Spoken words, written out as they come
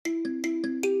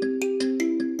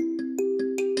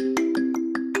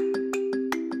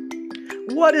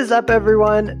What is up,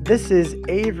 everyone? This is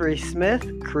Avery Smith,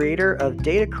 creator of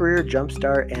Data Career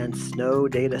Jumpstart and Snow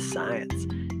Data Science.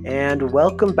 And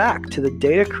welcome back to the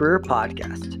Data Career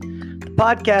Podcast, the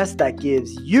podcast that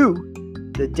gives you,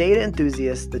 the data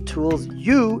enthusiast, the tools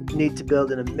you need to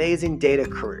build an amazing data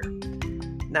career.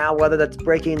 Now, whether that's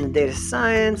breaking into data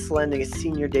science, landing a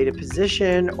senior data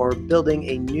position, or building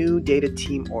a new data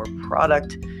team or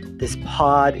product, this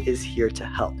pod is here to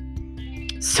help.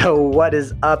 So what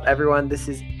is up, everyone? This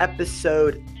is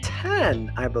episode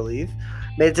 10, I believe.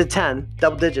 Made it to 10,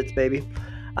 double digits, baby.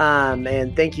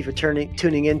 And thank you for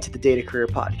tuning into the Data Career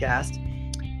Podcast.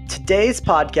 Today's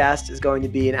podcast is going to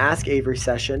be an Ask Avery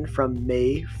session from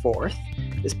May 4th.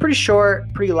 It's pretty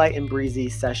short, pretty light and breezy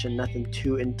session, nothing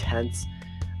too intense.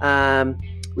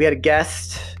 We had a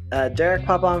guest, Derek,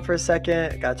 pop on for a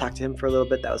second. I got to talk to him for a little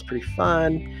bit. That was pretty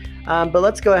fun. But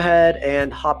let's go ahead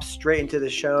and hop straight into the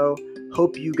show.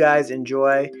 Hope you guys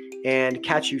enjoy and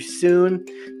catch you soon.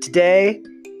 Today,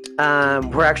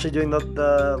 we're actually doing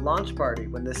the launch party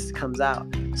when this comes out.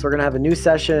 So we're going to have a new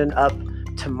session up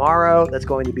tomorrow. That's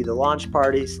going to be the launch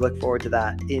party. So look forward to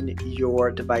that in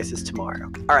your devices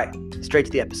tomorrow. All right, straight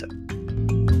to the episode.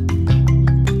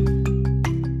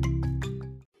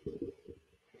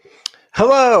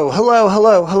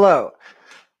 Hello.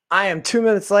 I am 2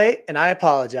 minutes late and I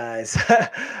apologize.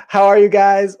 How are you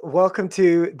guys? Welcome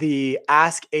to the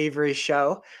Ask Avery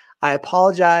show. I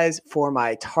apologize for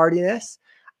my tardiness.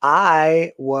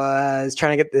 I was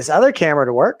trying to get this other camera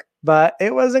to work, but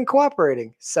it wasn't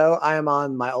cooperating. So I am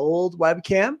on my old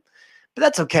webcam, but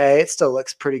that's okay. It still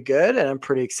looks pretty good and I'm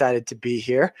pretty excited to be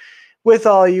here with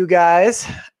all you guys.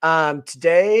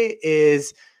 Today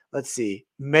is,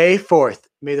 May 4th.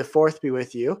 May the 4th be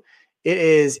with you. It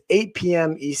is 8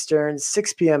 p.m. Eastern,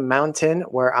 6 p.m. Mountain,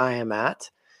 where I am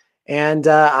at. And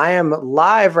I am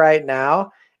live right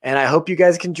now, and I hope you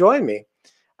guys can join me.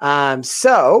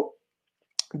 So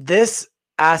this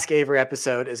Ask Avery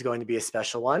episode is going to be a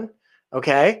special one,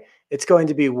 okay? It's going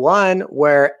to be one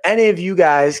where any of you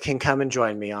guys can come and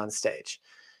join me on stage.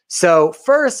 So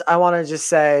first, I want to just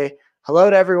say hello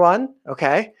to everyone,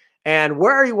 okay? And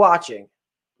where are you watching?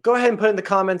 Go ahead and put in the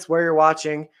comments where you're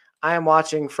watching. I am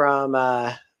watching from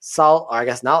not Salt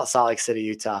Lake City,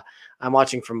 Utah. I'm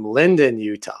watching from Linden,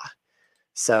 Utah.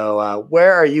 So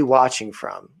where are you watching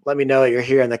from? Let me know that you're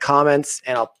here in the comments,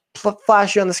 and I'll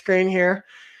flash you on the screen here.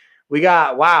 We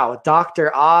got,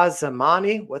 Dr. Oz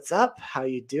Zamani. What's up? How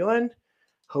you doing?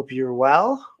 Hope you're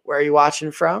well. Where are you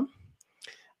watching from?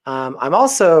 I'm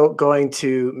also going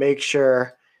to make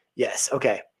sure, yes,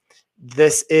 okay,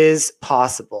 this is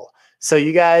possible. So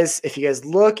you guys, if you guys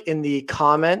look in the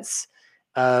comments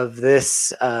of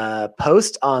this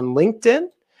post on LinkedIn,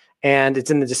 and it's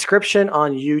in the description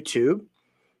on YouTube,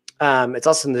 it's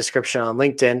also in the description on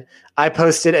LinkedIn. I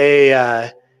posted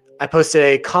a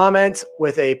comment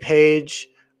with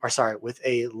with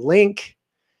a link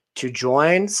to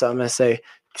join. So I'm going to say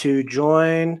to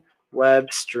join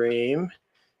web stream,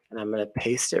 and I'm going to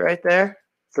paste it right there.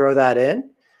 Throw that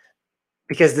in.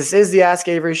 Because this is the Ask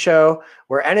Avery show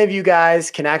where any of you guys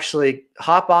can actually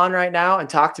hop on right now and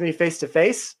talk to me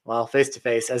face-to-face. Well,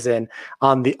 face-to-face as in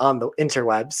on the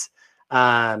interwebs,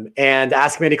 and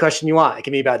ask me any question you want. It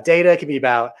can be about data. It can be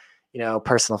about,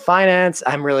 personal finance.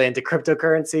 I'm really into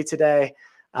cryptocurrency today.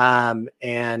 So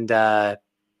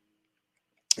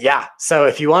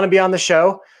if you want to be on the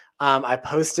show, I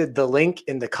posted the link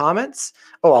in the comments.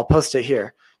 Oh, I'll post it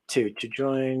here too, to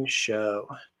join show.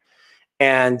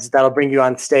 And that'll bring you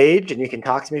on stage and you can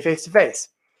talk to me face to face.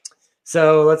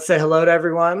 So let's say hello to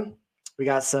everyone. We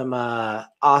got some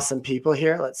awesome people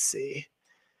here. Let's see.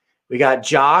 We got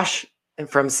Josh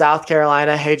from South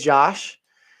Carolina. Hey, Josh.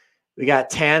 We got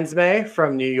Tansme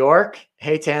from New York.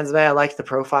 Hey, Tansme. I like the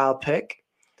profile pic.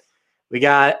 We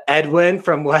got Edwin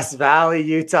from West Valley,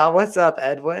 Utah. What's up,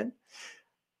 Edwin?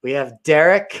 We have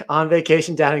Derek on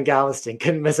vacation down in Galveston.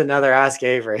 Couldn't miss another Ask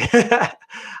Avery.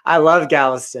 I love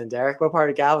Galveston. Derek, what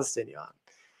part of Galveston you on?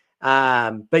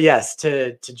 But yes,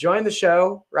 to join the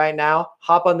show right now,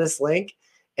 hop on this link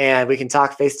and we can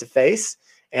talk face to face.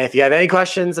 And if you have any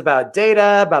questions about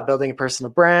data, about building a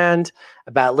personal brand,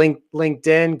 about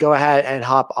LinkedIn, go ahead and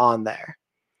hop on there.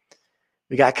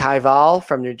 We got Kaival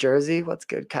from New Jersey. What's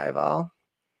good, Kaival?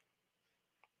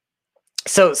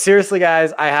 So seriously,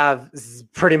 guys, I have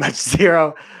pretty much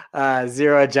zero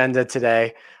agenda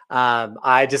today.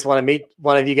 I just want to meet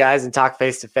one of you guys and talk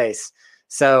face to face.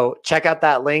 So check out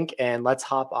that link and let's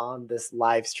hop on this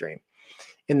live stream.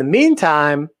 In the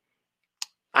meantime,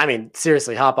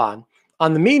 seriously, hop on.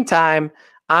 On the meantime,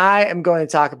 I am going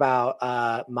to talk about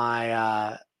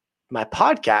my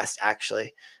podcast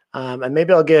actually, and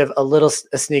maybe I'll give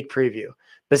a sneak preview.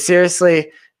 But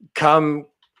seriously, come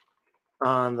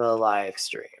on the live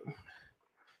stream.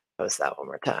 Post that one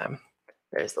more time.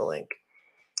 There's the link.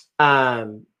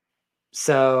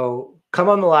 So come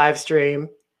on the live stream,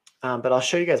 but I'll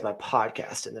show you guys my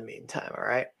podcast in the meantime. All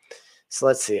right. So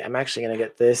let's see. I'm actually going to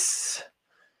get this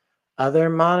other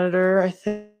monitor, I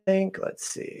think. Let's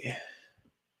see.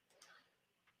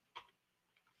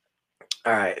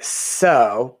 All right.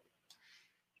 So,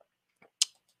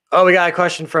 we got a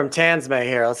question from Tansme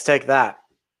here. Let's take that.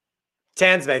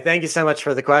 Tansme, thank you so much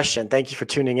for the question. Thank you for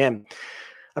tuning in.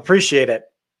 Appreciate it.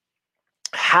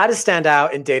 How to stand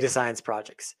out in data science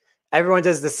projects. Everyone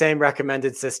does the same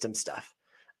recommended system stuff.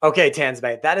 Okay,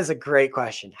 Tansme, that is a great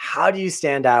question. How do you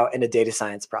stand out in a data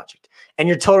science project? And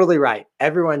you're totally right.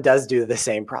 Everyone does do the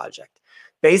same project.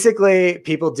 Basically,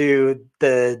 people do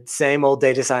the same old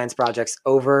data science projects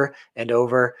over and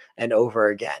over and over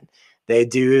again. They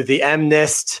do the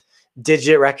MNIST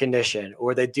digit recognition,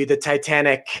 or they do the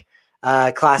Titanic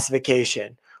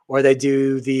classification, or they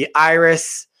do the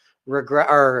IRIS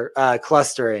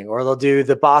clustering, or they'll do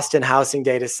the Boston housing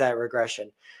data set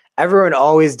regression. Everyone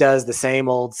always does the same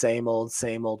old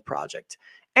project.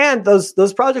 And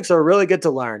those projects are really good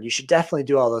to learn. You should definitely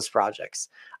do all those projects.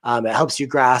 It helps you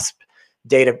grasp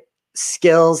data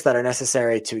skills that are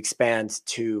necessary to expand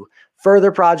to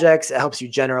further projects. It helps you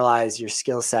generalize your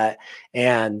skill set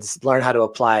and learn how to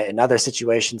apply it in other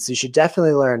situations. So you should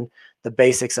definitely learn the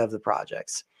basics of the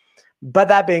projects. But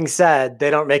that being said,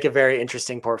 they don't make a very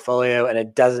interesting portfolio, and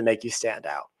it doesn't make you stand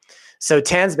out. So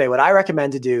Tansme, what I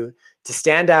recommend to do to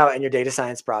stand out in your data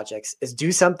science projects is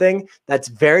do something that's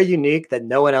very unique that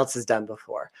no one else has done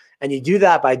before. And you do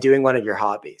that by doing one of your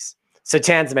hobbies. So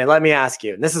Tansme, let me ask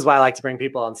you, and this is why I like to bring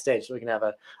people on stage so we can have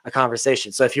a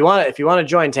conversation. So if you want to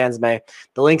join Tansme,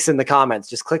 the link's in the comments.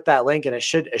 Just click that link and it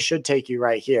should take you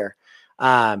right here.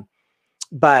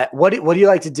 But what do you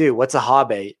like to do? What's a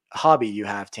hobby you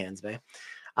have, Tansme?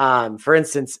 For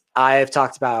instance, I have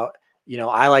talked about,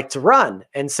 I like to run.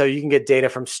 And so you can get data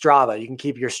from Strava. You can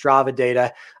keep your Strava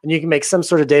data and you can make some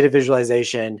sort of data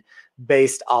visualization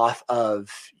based off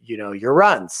of, your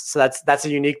runs. So that's a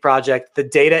unique project. The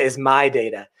data is my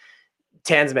data.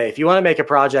 Tansme, if you want to make a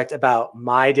project about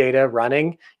my data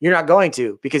running, you're not going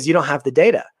to, because you don't have the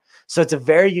data. So it's a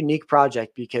very unique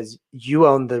project because you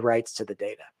own the rights to the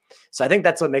data. So I think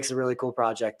that's what makes a really cool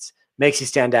project, makes you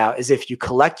stand out, is if you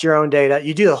collect your own data,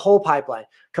 you do the whole pipeline,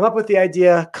 come up with the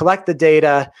idea, collect the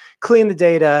data, clean the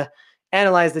data,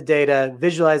 analyze the data,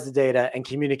 visualize the data, and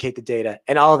communicate the data.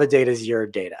 And all of the data is your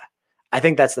data. I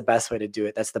think that's the best way to do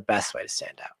it. That's the best way to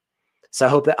stand out. So I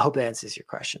hope that answers your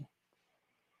question.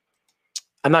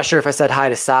 I'm not sure if I said hi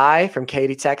to Cy from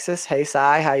Katy, Texas. Hey,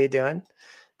 Cy, how you doing?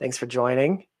 Thanks for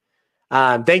joining.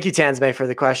 Thank you, Tansme, for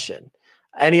the question.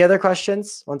 Any other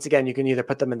questions? Once again, you can either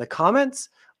put them in the comments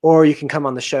or you can come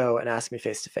on the show and ask me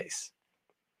face-to-face.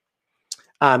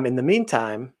 In the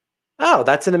meantime,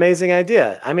 that's an amazing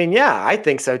idea. I mean, yeah, I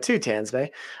think so too,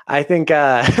 Tansme. I think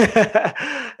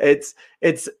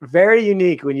it's very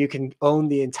unique when you can own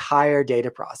the entire data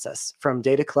process, from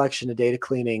data collection to data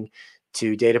cleaning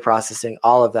to data processing,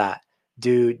 all of that.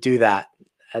 Do that.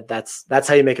 That's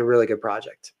how you make a really good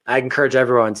project. I encourage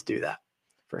everyone to do that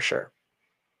for sure.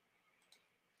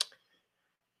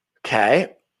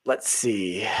 Okay, let's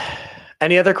see.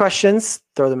 Any other questions?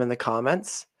 Throw them in the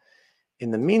comments.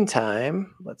 In the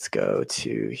meantime, let's go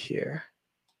to here.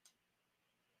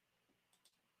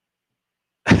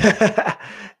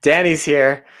 Danny's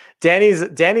here. Danny's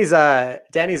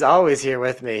always here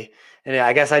with me. And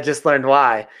I guess I just learned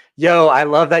why. Yo, I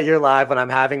love that you're live when I'm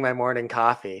having my morning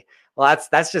coffee. Well,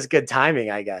 that's just good timing,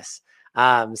 I guess.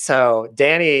 So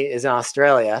Danny is in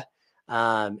Australia,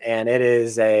 and it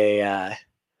is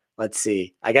let's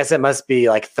see. I guess it must be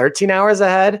like 13 hours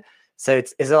ahead. So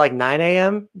is it like 9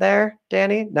 a.m. there,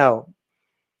 Danny? No,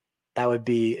 that would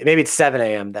be, maybe it's 7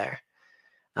 a.m. there.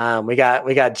 We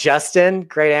got Justin.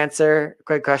 Great answer.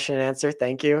 Great question and answer.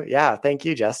 Thank you. Yeah, thank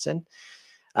you, Justin.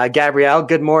 Gabrielle,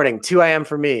 good morning. 2 a.m.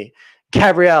 for me.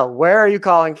 Gabrielle, where are you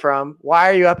calling from? Why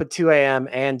are you up at 2 a.m.?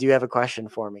 And do you have a question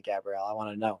for me, Gabrielle? I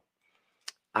want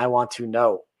to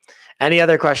know. Any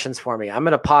other questions for me? I'm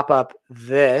going to pop up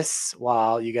this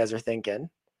while you guys are thinking.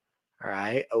 All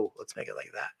right. Oh, let's make it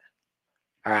like that.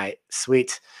 All right,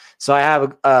 sweet. So I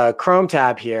have a Chrome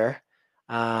tab here,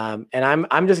 and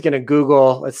I'm just going to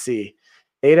Google, let's see,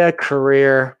 Data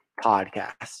Career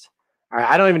Podcast. All right,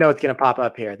 I don't even know what's going to pop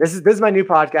up here. This is my new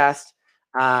podcast.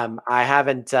 I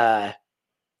haven't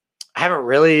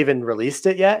really even released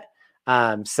it yet.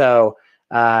 So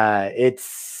it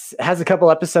has a couple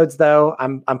episodes though.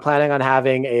 I'm planning on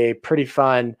having a pretty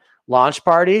fun launch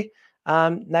party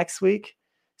next week.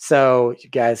 So you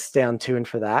guys stay on tune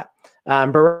for that.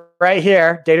 But right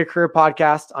here, Data Career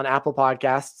Podcast on Apple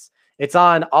Podcasts. It's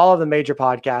on all of the major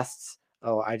podcasts.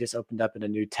 Oh, I just opened up in a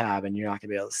new tab and you're not going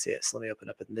to be able to see it. So let me open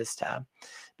up in this tab.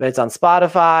 But it's on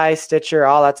Spotify, Stitcher,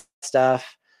 all that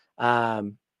stuff.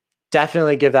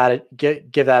 Definitely give that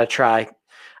a try.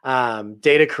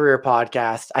 Data Career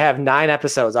Podcast. I have 9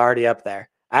 episodes already up there.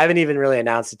 I haven't even really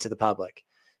announced it to the public.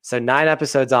 So 9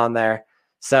 episodes on there.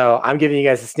 So I'm giving you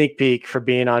guys a sneak peek for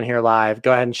being on here live.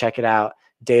 Go ahead and check it out.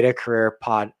 Data Career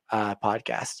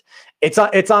Podcast. It's on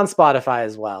Spotify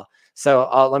as well. So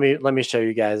let me show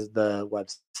you guys the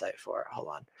website for it. Hold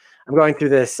on. I'm going through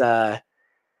this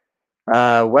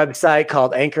website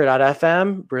called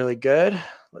Anchor.fm. Really good.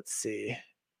 Let's see.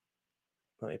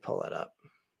 Let me pull that up.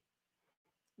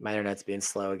 My internet's being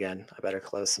slow again. I better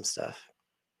close some stuff.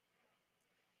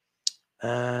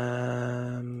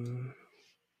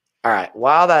 All right.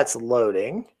 While that's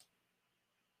loading,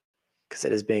 because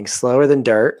it is being slower than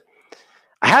dirt,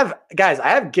 I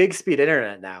have gig speed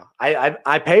internet now.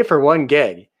 I pay for 1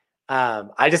 gig.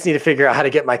 I just need to figure out how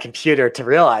to get my computer to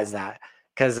realize that,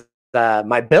 because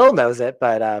my bill knows it,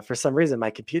 but for some reason my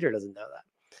computer doesn't know that.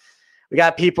 We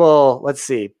got people. Let's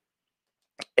see.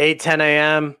 8:10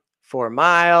 a.m. for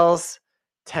Miles.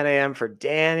 10 a.m. for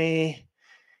Danny.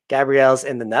 Gabrielle's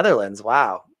in the Netherlands.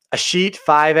 Wow. A sheet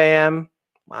 5 a.m.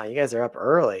 Wow, you guys are up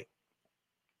early.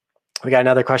 We got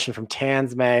another question from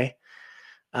Tansmay.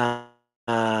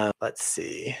 Let's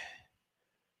see.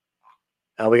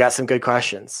 Oh, we got some good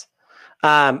questions.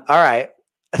 All right.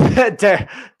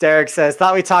 Derek says,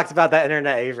 thought we talked about that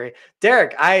internet, Avery.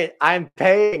 Derek, I'm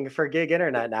paying for gig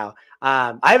internet now.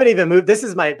 I haven't even moved. By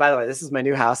the way, this is my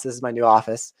new house. This is my new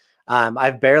office.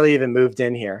 I've barely even moved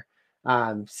in here.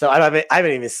 So I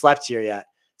haven't even slept here yet.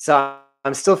 So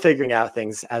I'm still figuring out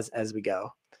things as we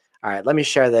go. All right, let me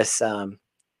share this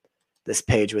this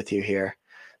page with you here.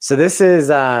 So this is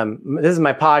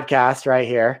my podcast right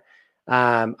here.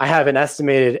 I have an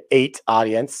estimated 8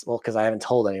 audience. Well, because I haven't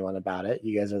told anyone about it.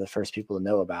 You guys are the first people to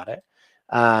know about it.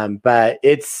 But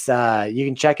it's you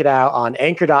can check it out on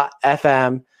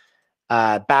Anchor.fm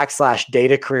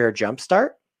 /Data Career Jumpstart.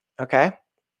 Okay.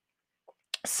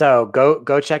 So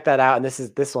go check that out, and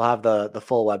this will have the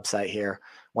full website here.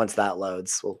 Once that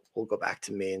loads, we'll go back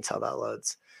to me until that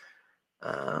loads.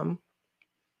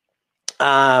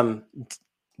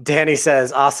 Danny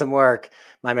says, awesome work,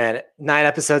 my man. 9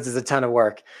 episodes is a ton of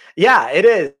work. Yeah, it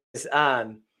is.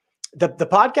 The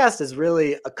podcast is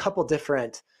really a couple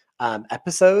different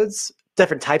episodes,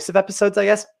 different types of episodes, I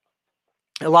guess.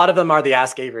 A lot of them are the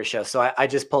Ask Avery show. So I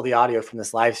just pull the audio from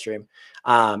this live stream,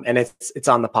 and it's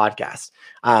on the podcast.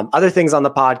 Other things on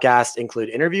the podcast include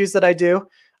interviews that I do.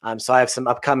 So I have some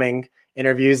upcoming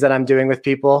interviews that I'm doing with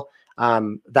people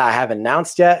that I haven't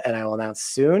announced yet, and I will announce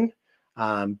soon.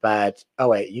 But oh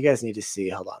wait, you guys need to see.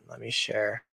 Hold on, let me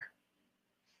share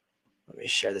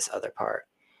this other part.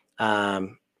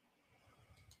 And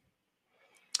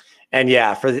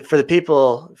yeah, for the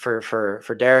people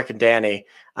for Derek and Danny,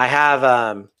 I have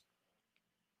a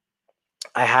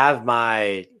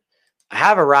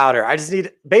router. I need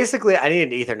an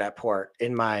Ethernet port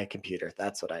in my computer.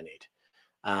 That's what I need.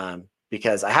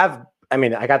 Because I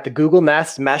got the Google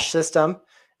Nest mesh system.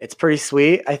 It's pretty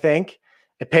sweet, I think.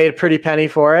 I paid a pretty penny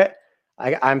for it.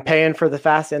 I'm paying for the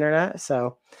fast internet.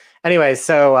 So anyway,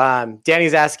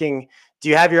 Danny's asking, do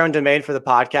you have your own domain for the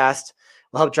podcast?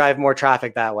 We'll help drive more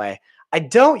traffic that way. I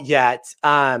don't yet.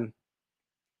 I'm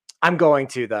going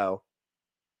to, though.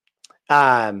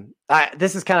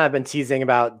 This is kind of been teasing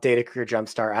about Data Career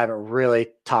Jumpstart. I haven't really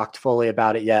talked fully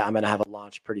about it yet. I'm going to have a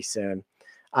launch pretty soon.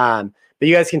 But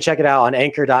you guys can check it out on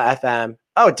Anchor.fm.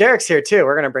 Oh, Derek's here too.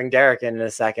 We're going to bring Derek in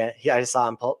a second. I just saw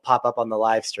him pop up on the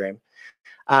live stream.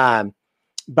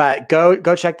 But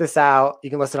go check this out. You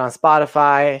can listen on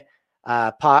Spotify,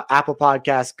 Apple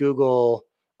Podcasts, Google,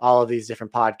 all of these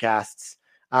different podcasts.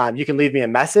 You can leave me a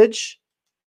message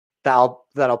that'll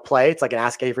play. It's like an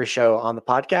Ask Avery show on the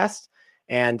podcast,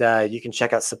 and you can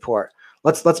check out support.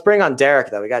 Let's bring on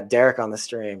Derek though. We got Derek on the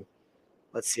stream.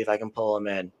 Let's see if I can pull him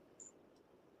in.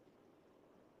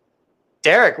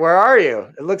 Derek, where are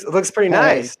you? It looks pretty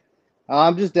nice.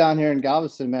 I'm just down here in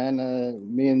Galveston, man.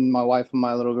 Me and my wife and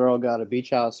my little girl got a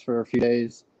beach house for a few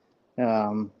days,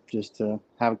 just to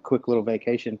have a quick little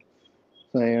vacation.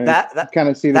 So you kind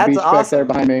of see the beach awesome. Back there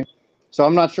behind me. So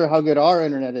I'm not sure how good our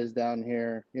internet is down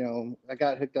here. I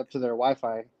got hooked up to their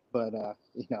Wi-Fi, but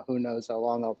who knows how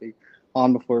long I'll be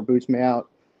on before it boots me out.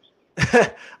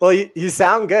 Well, you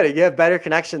sound good. You have better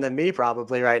connection than me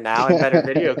probably right now, and better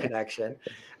video connection.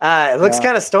 It looks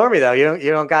kind of stormy though. You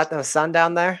don't got no sun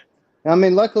down there? I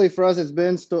mean, luckily for us, it's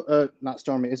been not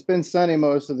stormy. It's been sunny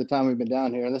most of the time we've been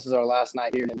down here, and this is our last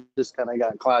night here, and it just kind of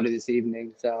got cloudy this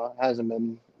evening, so it hasn't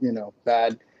been,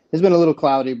 bad. It's been a little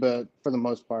cloudy, but for the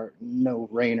most part, no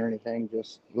rain or anything,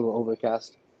 just a little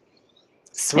overcast.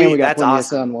 Sweet, and we got that's plenty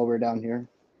awesome. of sun while we're down here.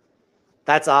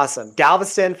 That's awesome.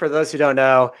 Galveston, for those who don't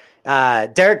know,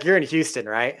 Derek, you're in Houston,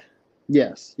 right?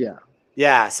 Yes, yeah.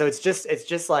 Yeah, so it's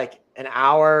just like an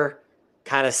hour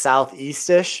kind of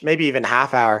southeast-ish, maybe even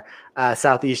half hour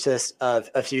southeast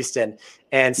of Houston.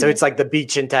 And so it's like the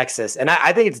beach in Texas. And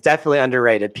I think it's definitely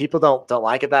underrated. People don't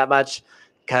like it that much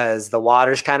because the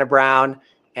water's kind of brown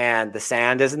and the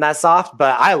sand isn't that soft.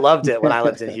 But I loved it when I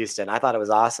lived in Houston. I thought it was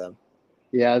awesome.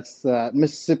 Yeah, it's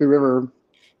Mississippi River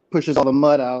pushes all the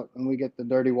mud out and we get the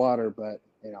dirty water, but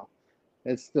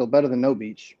it's still better than no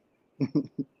beach.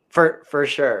 For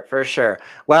sure.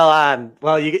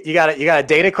 Well, you got a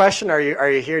data question? Or are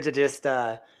you here to just?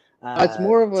 It's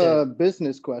more of a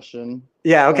business question.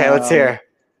 Yeah. Okay. Let's hear.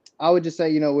 I would just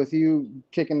say, with you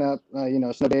kicking up,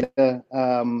 Snow Data,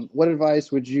 what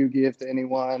advice would you give to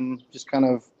anyone, just kind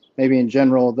of maybe in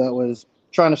general, that was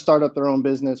trying to start up their own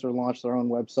business or launch their own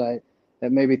website?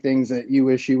 That maybe things that you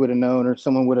wish you would have known or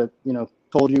someone would have,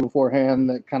 told you beforehand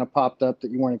that kind of popped up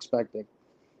that you weren't expecting?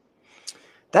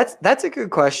 That's a good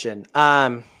question.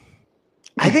 I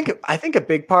think a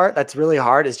big part that's really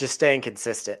hard is just staying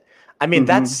consistent. I mean,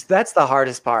 that's the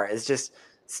hardest part, is just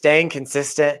staying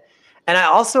consistent. And I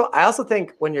also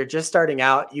think when you're just starting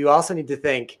out, you also need to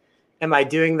think, am I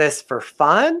doing this for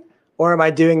fun or am I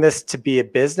doing this to be a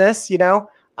business,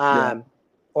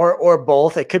 or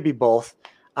both? It could be both.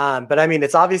 But I mean,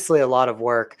 it's obviously a lot of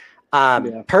work.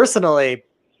 Personally,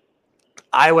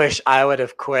 I wish I would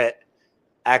have quit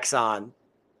Exxon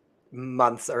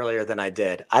months earlier than I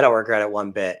did. I don't regret it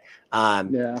one bit.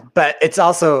 But it's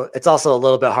also a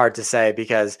little bit hard to say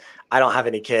because I don't have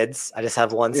any kids. I just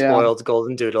have one spoiled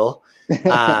golden doodle.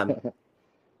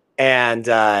 And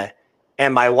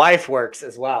my wife works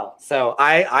as well. So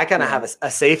I kind of have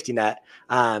a safety net.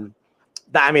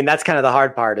 That's kind of the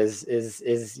hard part is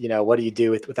what do you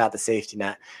do without the safety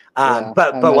net?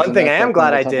 But one thing I am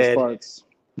glad I did.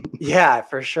 Yeah,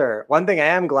 for sure. One thing I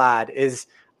am glad is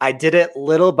I did it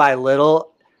little by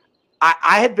little.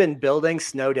 I had been building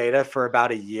Snow Data for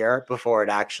about a year before it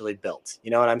actually built.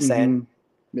 You know what I'm saying?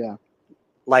 Yeah.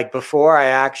 Like before I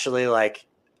actually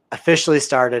officially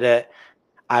started it,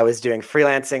 I was doing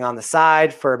freelancing on the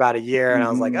side for about a year. And I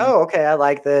was like, oh, okay, I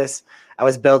like this. I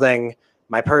was building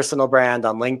my personal brand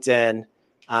on LinkedIn.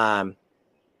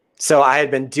 So I had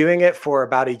been doing it for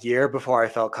about a year before I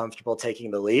felt comfortable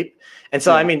taking the leap. And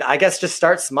so, I guess just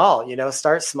start small,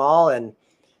 start small and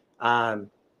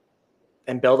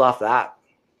build off that.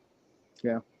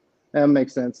 Yeah, that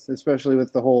makes sense, especially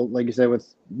with the whole, like you said,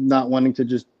 with not wanting to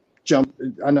just jump.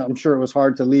 I'm sure it was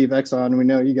hard to leave Exxon. We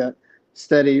know you got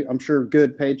steady, I'm sure,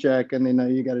 good paycheck, and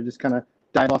you got to just kind of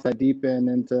dive off that deep end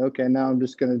into, okay, now I'm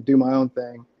just going to do my own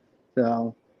thing.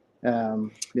 So,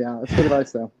 that's good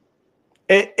advice though.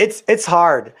 It's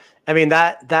hard. I mean,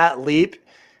 that leap,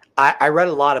 I read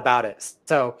a lot about it.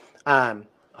 So, hold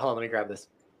on, let me grab this.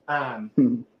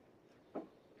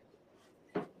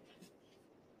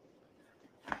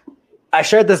 I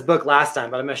shared this book last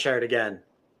time, but I'm going to share it again.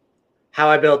 How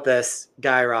I Built This,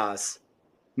 Guy Raz.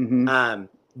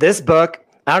 This book,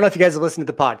 I don't know if you guys have listened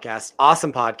to the podcast.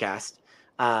 Awesome podcast.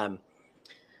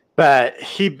 But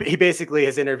he basically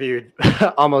has interviewed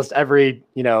almost every,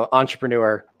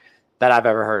 entrepreneur that I've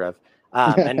ever heard of.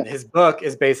 And his book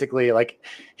is basically like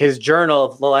his journal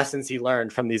of the lessons he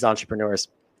learned from these entrepreneurs.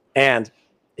 And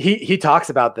he talks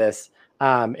about this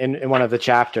in one of the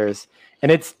chapters, and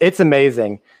it's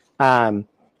amazing.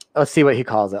 Let's see what he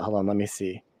calls it. Hold on, let me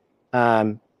see.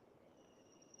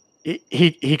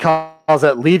 He calls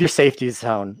it leave your safety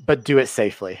zone, but do it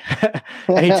safely.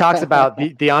 And he talks about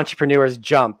the entrepreneur's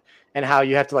jump and how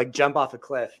you have to jump off a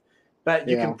cliff, but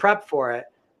you can prep for it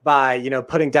by,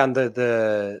 putting down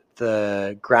the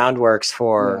groundworks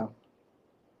for,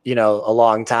 a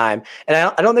long time. And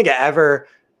I don't think it ever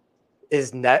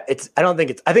is I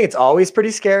think it's always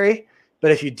pretty scary,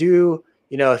 but if you do,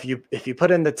 if you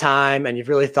put in the time and you've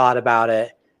really thought about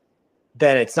it,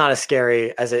 then it's not as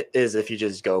scary as it is if you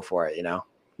just go for it,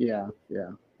 Yeah.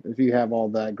 If you have all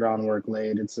that groundwork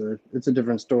laid, it's a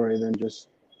different story than just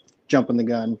jumping the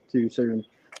gun too soon.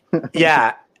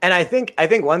 Yeah. And I think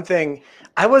one thing,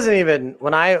 I wasn't even,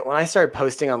 when I started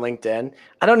posting on LinkedIn,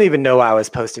 I don't even know I was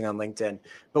posting on LinkedIn.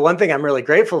 But one thing I'm really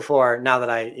grateful for now that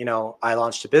I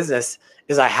launched a business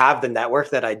is I have the network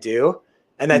that I do.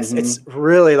 And it's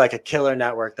really like a killer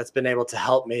network that's been able to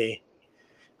help me,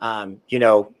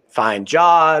 find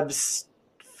jobs,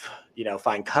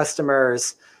 find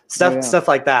customers, stuff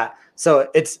like that.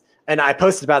 So and I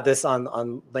posted about this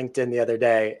on LinkedIn the other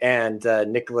day, and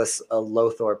Nicholas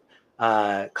Lothorpe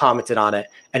commented on it,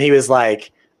 and he was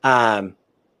like,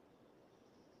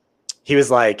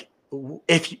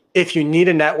 if you need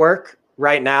a network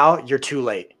right now, you're too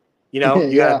late. You got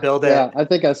to build it. Yeah, I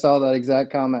think I saw that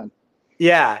exact comment.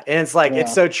 Yeah, and it's like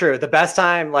it's so true. The best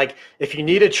time, like if you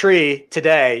need a tree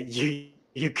today,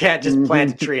 you can't just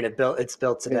plant a tree and it's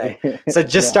built today. So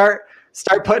just start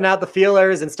putting out the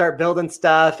feelers and start building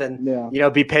stuff, and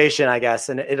be patient, I guess,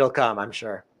 and it'll come, I'm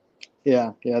sure.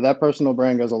 Yeah, that personal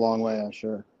brand goes a long way, I'm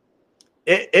sure.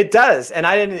 It does, and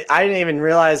I didn't even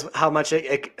realize how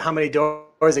many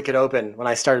doors it could open when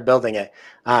I started building it.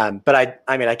 But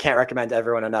I can't recommend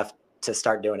everyone enough to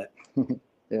start doing it.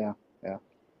 Yeah.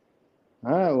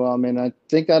 All right. Well, I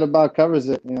think that about covers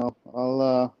it.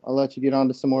 I'll let you get on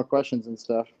to some more questions and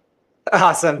stuff.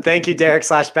 Awesome. Thank you, Derek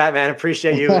 /Batman.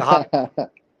 Appreciate you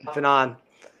hopping on.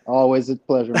 Always a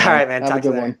pleasure, man. All right, man. Have a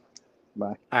good one.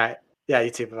 Bye. All right. Yeah, you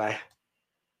too. Bye-bye.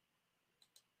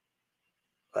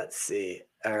 Let's see.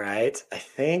 All right. I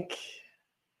think.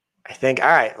 All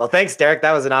right. Well, thanks, Derek.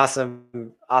 That was an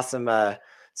some awesome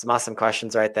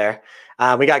questions right there.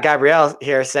 We got Gabrielle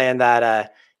here saying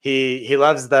that he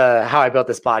loves how I built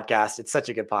this podcast. It's such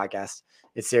a good podcast.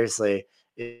 It seriously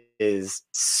is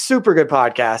super good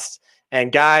podcast. And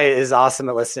Guy is awesome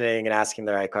at listening and asking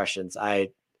the right questions. I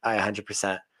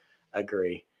 100%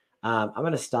 agree. I'm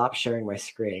going to stop sharing my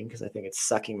screen because I think it's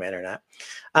sucking my internet.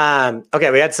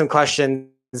 Okay, we had some questions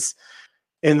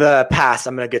in the past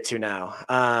I'm going to get to now.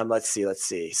 Let's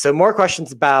see. So more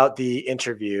questions about the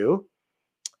interview.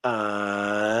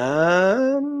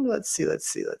 Let's see.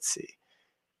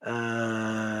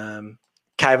 Kaival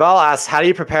asks, how do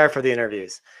you prepare for the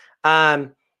interviews?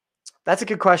 That's a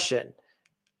good question.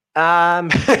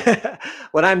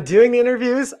 When I'm doing the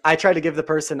interviews, I try to give the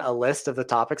person a list of the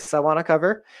topics I want to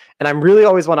cover. And I really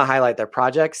always want to highlight their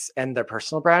projects and their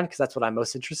personal brand because that's what I'm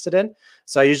most interested in.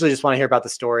 So I usually just want to hear about the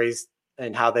stories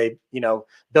and how they,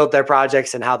 built their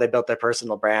projects and how they built their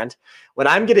personal brand. When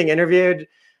I'm getting interviewed,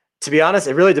 to be honest,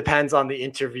 it really depends on the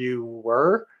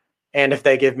interviewer and if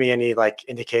they give me any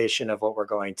indication of what we're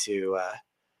going to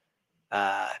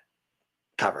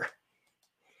cover.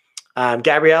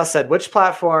 Gabrielle said, which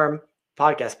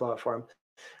podcast platform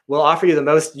will offer you the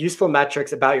most useful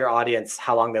metrics about your audience,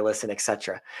 how long they listen,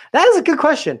 etc.? That is a good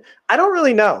question. I don't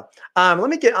really know. Let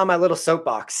me get on my little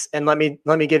soapbox and let me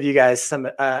give you guys some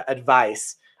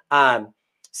advice.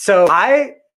 So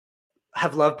I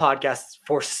have loved podcasts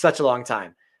for such a long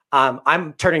time.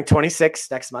 I'm turning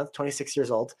 26 next month, 26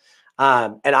 years old.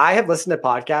 And I have listened to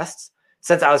podcasts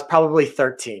since I was probably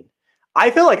 13. I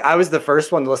feel like I was the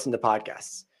first one to listen to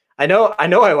podcasts. I know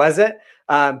I wasn't,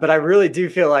 but I really do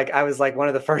feel like I was one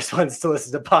of the first ones to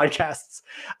listen to podcasts.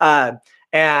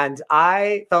 And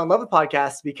I fell in love with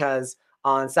podcasts because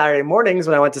on Saturday mornings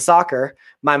when I went to soccer,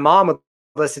 my mom would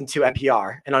listen to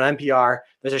NPR. And on NPR,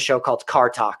 there's a show called Car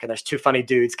Talk, and there's two funny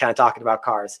dudes kind of talking about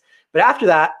cars. But after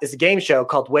that is a game show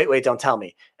called Wait, Wait, Don't Tell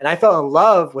Me. And I fell in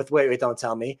love with Wait, Wait, Don't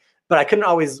Tell Me, but I couldn't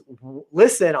always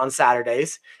listen on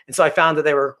Saturdays. And so I found that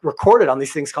they were recorded on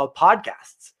these things called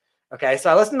podcasts. Okay. So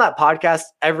I listened to that podcast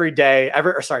every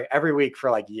week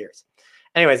for years.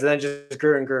 Anyways, and then it just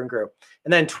grew and grew and grew.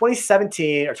 And then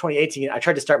 2017 or 2018, I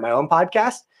tried to start my own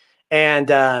podcast and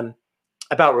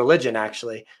about religion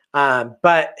actually.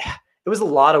 But it was a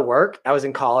lot of work. I was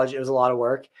in college. It was a lot of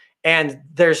work. And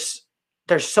there's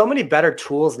so many better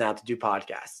tools now to do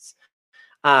podcasts.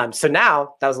 So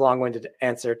now, that was a long-winded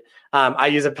answer. I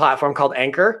use a platform called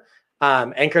Anchor,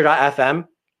 Anchor.fm.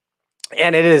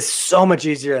 And it is so much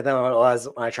easier than it was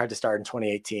when I tried to start in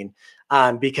 2018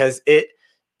 because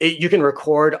you can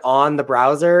record on the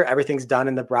browser. Everything's done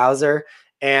in the browser.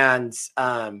 And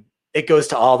it goes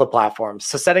to all the platforms.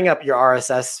 So setting up your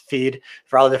RSS feed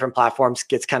for all the different platforms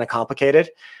gets kind of complicated.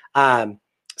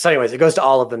 So anyways, it goes to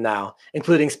all of them now,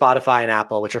 including Spotify and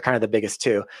Apple, which are kind of the biggest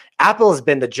two. Apple has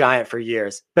been the giant for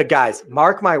years. But guys,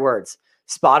 mark my words,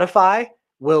 Spotify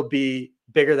will be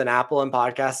bigger than Apple in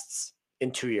podcasts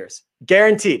in 2 years.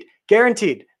 Guaranteed.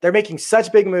 They're making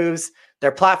such big moves.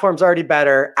 Their platform's already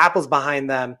better. Apple's behind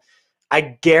them.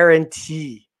 I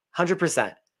guarantee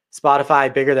 100%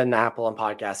 Spotify bigger than Apple in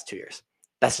podcasts 2 years.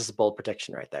 That's just a bold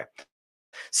prediction right there.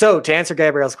 So to answer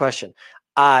Gabrielle's question,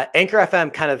 Anchor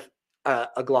FM kind of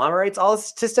agglomerates all the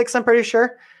statistics, I'm pretty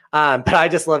sure. But I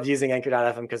just love using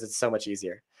Anchor.fm because it's so much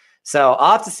easier. So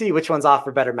I'll have to see which ones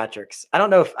offer better metrics. I don't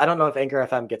know if Anchor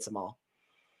FM gets them all.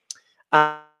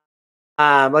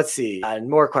 Let's see.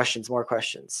 More questions.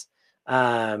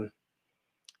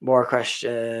 More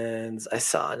questions. I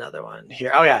saw another one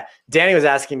here. Oh yeah, Danny was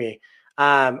asking me,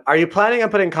 are you planning on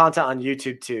putting content on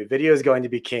YouTube too? Video is going to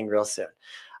be king real soon.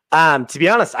 To be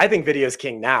honest, I think video is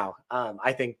king now.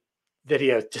 I think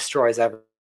video destroys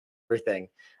everything.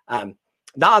 Not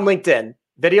on LinkedIn.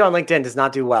 Video on LinkedIn does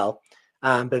not do well.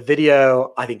 But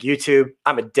video, I think YouTube.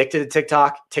 I'm addicted to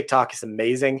TikTok. TikTok is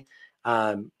amazing.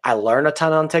 I learn a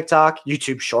ton on TikTok.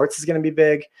 YouTube Shorts is going to be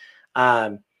big.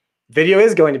 Video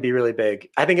is going to be really big.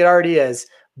 I think it already is,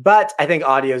 but I think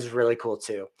audio is really cool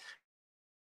too.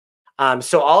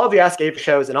 So all of the Ask Avery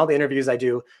shows and all the interviews I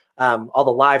do, all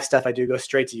the live stuff I do, go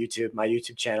straight to YouTube, my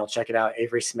YouTube channel. Check it out,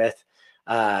 Avery Smith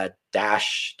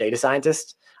dash data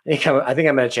scientist. I think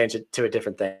I'm going to change it to a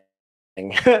different thing.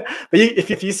 But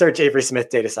if you search Avery Smith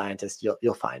data scientist,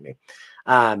 you'll find me.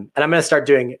 And I'm going to start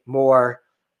doing more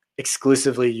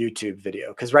exclusively YouTube video,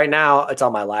 because right now it's all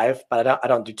my live, but I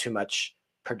don't do too much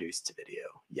produced video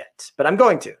yet, but I'm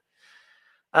going to.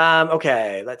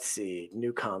 Okay, let's see.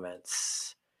 New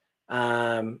comments.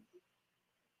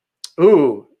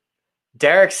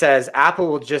 Derek says Apple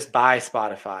will just buy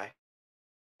Spotify,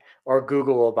 or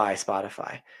Google will buy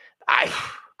Spotify. I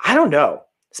don't know.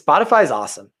 Spotify is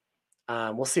awesome.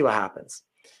 We'll see what happens.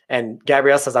 And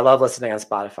Gabrielle says, I love listening on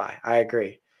Spotify. I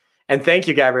agree. And thank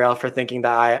you, Gabrielle, for thinking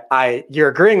that you're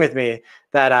agreeing with me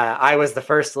that I was the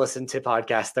first to listen to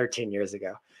podcasts 13 years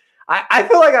ago. I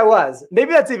feel like I was.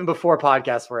 Maybe that's even before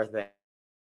podcasts were a thing.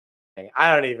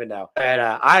 I don't even know. And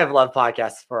I have loved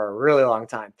podcasts for a really long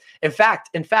time. In fact,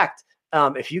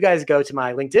 if you guys go to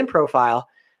my LinkedIn profile,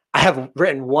 I have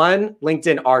written one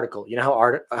LinkedIn article. You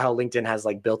know how LinkedIn has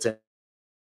like built-in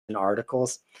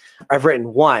articles? I've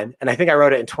written one, and I think I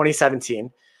wrote it in 2017.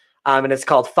 And it's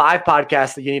called 5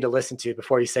 podcasts that you need to listen to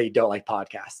before you say you don't like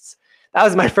podcasts. That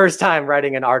was my first time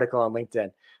writing an article on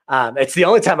LinkedIn. It's the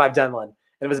only time I've done one, and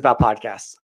it was about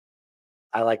podcasts.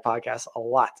 I like podcasts a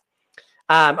lot.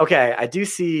 Okay, I do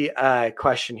see a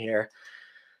question here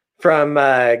from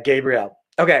Gabrielle.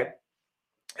 Okay,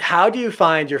 how do you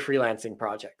find your freelancing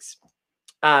projects?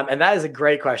 And that is a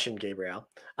great question, Gabrielle.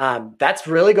 That's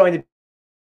really going to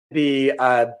be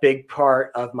a big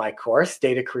part of my course,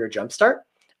 Data Career Jumpstart.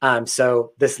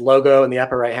 So this logo in the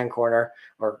upper right-hand corner,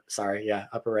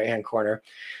 upper right-hand corner,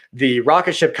 the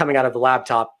rocket ship coming out of the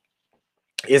laptop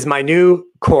is my new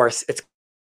course. It's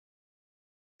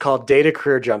called Data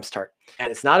Career Jumpstart,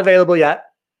 and it's not available yet.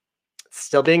 It's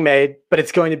still being made, but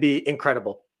it's going to be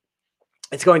incredible.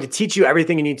 It's going to teach you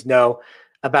everything you need to know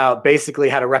about basically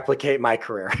how to replicate my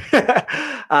career,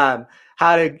 how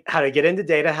to get into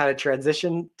data, how to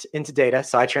transition into data.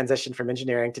 So I transitioned from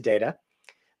engineering to data.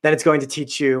 Then it's going to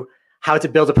teach you how to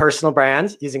build a personal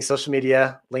brand using social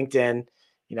media, LinkedIn,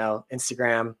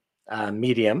 Instagram,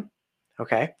 Medium.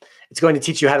 Okay. It's going to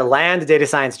teach you how to land a data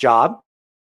science job,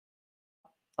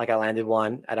 like I landed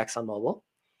one at ExxonMobil,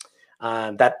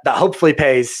 that hopefully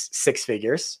pays 6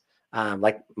 figures,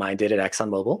 like mine did at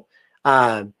ExxonMobil.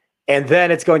 And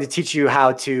then it's going to teach you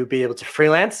how to be able to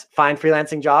freelance, find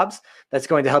freelancing jobs. That's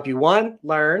going to help you, 1,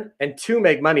 learn, and 2,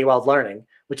 make money while learning,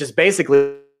 which is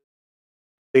basically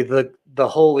the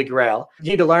holy grail.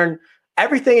 You need to learn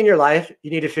everything in your life.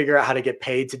 You need to figure out how to get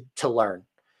paid to learn.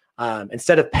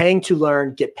 Instead of paying to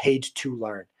learn, get paid to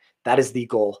learn. That is the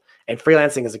goal. And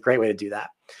freelancing is a great way to do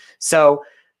that. So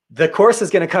the course is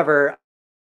going to cover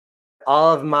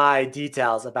all of my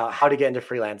details about how to get into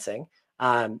freelancing,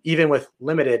 even with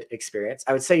limited experience.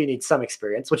 I would say you need some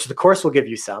experience, which the course will give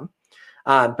you some.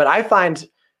 But I found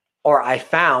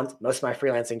most of my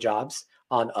freelancing jobs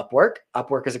on Upwork.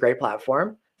 Upwork is a great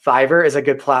platform. Fiverr is a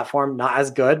good platform, not as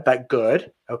good, but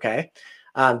good. Okay.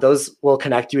 Those will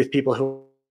connect you with people who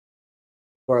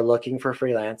are looking for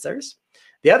freelancers.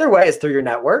 The other way is through your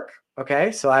network.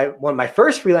 Okay. So my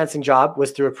first freelancing job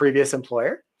was through a previous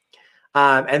employer.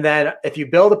 And then if you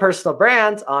build a personal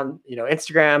brand on,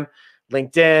 Instagram,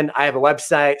 LinkedIn, I have a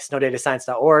website,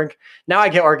 snowdatascience.org. Now I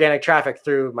get organic traffic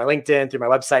through my LinkedIn, through my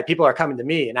website. People are coming to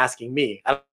me and asking me.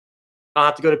 I don't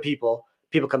have to go to people.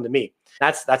 People come to me.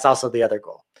 That's also the other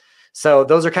goal. So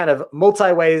those are kind of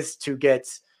multi ways to get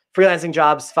freelancing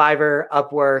jobs: Fiverr,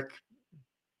 Upwork,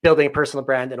 building a personal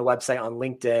brand and a website on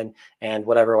LinkedIn, and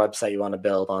whatever website you want to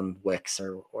build on Wix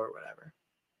or whatever.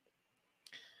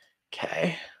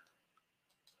 Okay.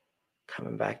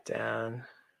 Coming back down.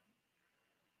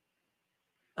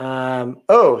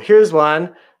 Here's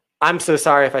one. I'm so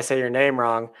sorry if I say your name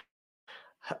wrong.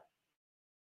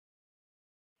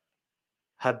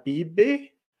 Habib.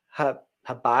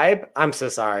 I'm so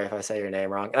sorry if I say your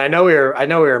name wrong. And I know we were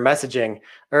messaging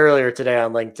earlier today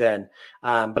on LinkedIn,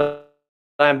 but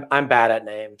I'm bad at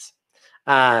names.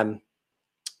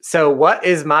 So what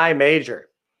is my major?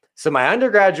 So my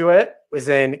undergraduate was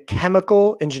in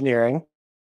chemical engineering,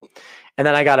 and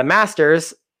then I got a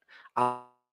master's. I'll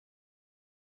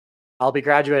be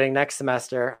graduating next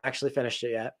semester. I actually finished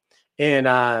it yet in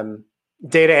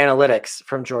data analytics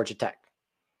from Georgia Tech.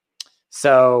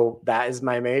 So that is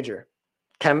my major,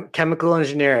 chemical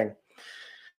engineering.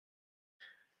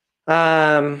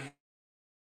 And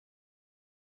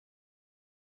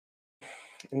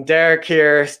Derek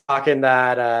here is talking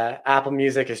that Apple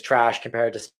Music is trash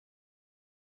compared to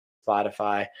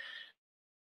Spotify.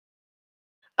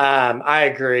 I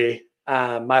agree.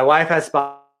 My wife has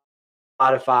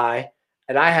Spotify,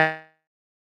 and I had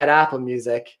Apple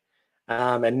Music,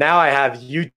 and now I have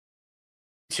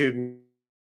YouTube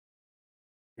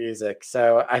Music.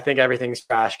 So I think everything's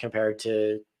trash compared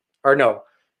to, or no,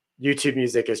 YouTube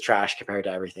Music is trash compared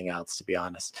to everything else, to be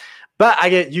honest. But I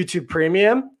get YouTube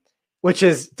Premium, which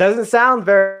doesn't sound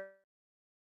very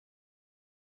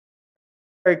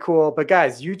cool. But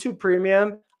guys, YouTube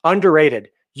Premium, underrated.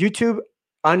 YouTube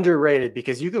underrated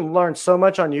because you can learn so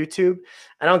much on YouTube.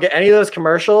 I don't get any of those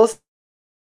commercials.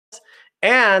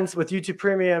 And with YouTube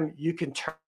Premium, you can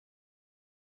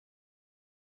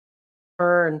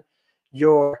turn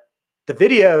the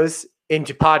videos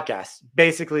into podcasts.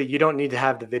 Basically, you don't need to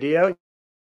have the video.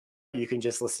 You can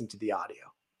just listen to the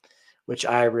audio, which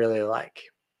I really like.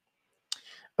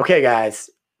 Okay, guys,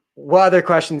 what other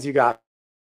questions you got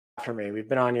for me? We've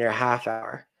been on here a half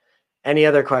hour. Any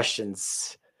other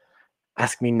questions?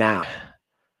 Ask me now.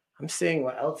 I'm seeing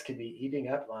what else could be eating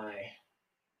up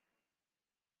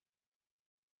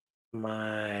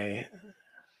my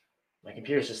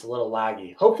computer's just a little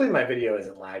laggy. Hopefully my video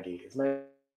isn't laggy. Is my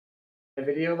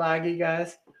video laggy,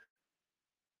 guys?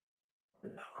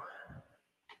 No.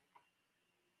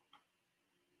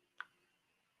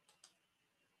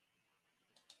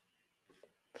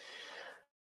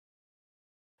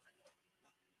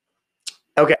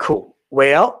 Okay, cool.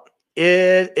 Well,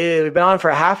 we've been on for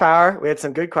a half hour. We had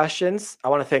some good questions. I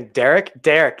want to thank Derek.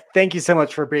 Derek, thank you so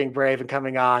much for being brave and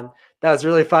coming on. That was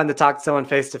really fun to talk to someone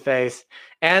face to face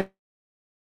and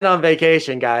on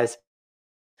vacation, guys.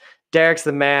 Derek's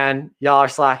the man. Y'all are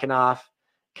slacking off.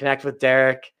 Connect with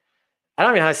Derek. I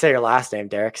don't even know how to say your last name,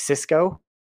 Derek. Siscoe?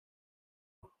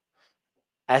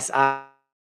 Siscoe.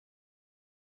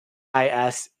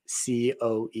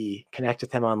 Connect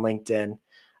with him on LinkedIn.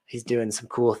 He's doing some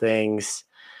cool things,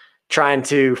 trying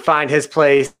to find his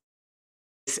place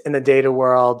in the data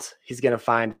world. He's going to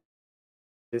find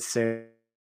it soon.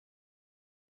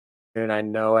 I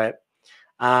know it.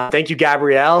 Thank you,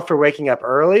 Gabrielle, for waking up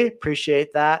early.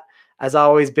 Appreciate that. As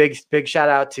always, big shout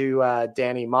out to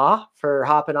Danny Ma for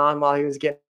hopping on while he was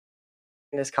getting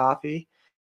his coffee.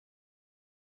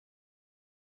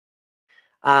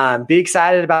 Be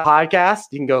excited about podcasts.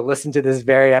 You can go listen to this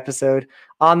very episode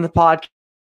on the podcast.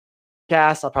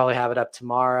 I'll probably have it up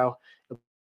tomorrow. It'll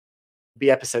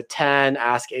be episode 10,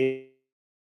 Ask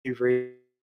Avery,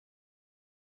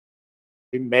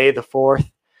 May the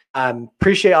 4th.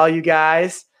 Appreciate all you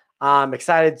guys. I'm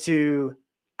excited to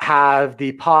have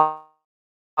the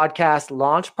podcast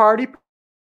launch party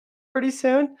pretty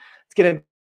soon. It's going to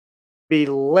be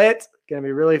lit. It's going to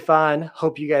be really fun.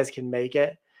 Hope you guys can make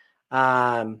it.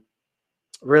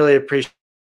 Really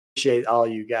appreciate all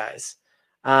you guys.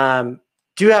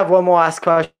 Do have one more last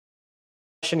question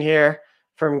here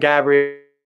from Gabrielle.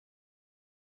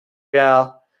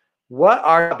 What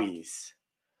are hobbies?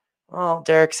 Well,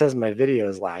 Derek says my video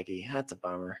is laggy. That's a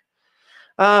bummer.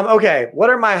 Okay, what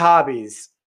are my hobbies?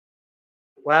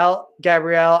 Well,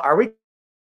 Gabrielle, are we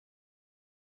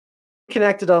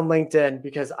connected on LinkedIn?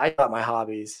 Because I got my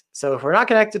hobbies. So if we're not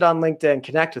connected on LinkedIn,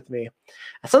 connect with me.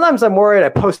 Sometimes I'm worried I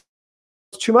post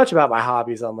too much about my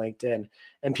hobbies on LinkedIn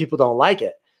and people don't like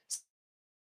it.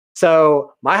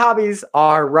 So my hobbies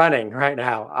are running right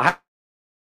now.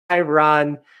 I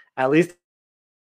run at least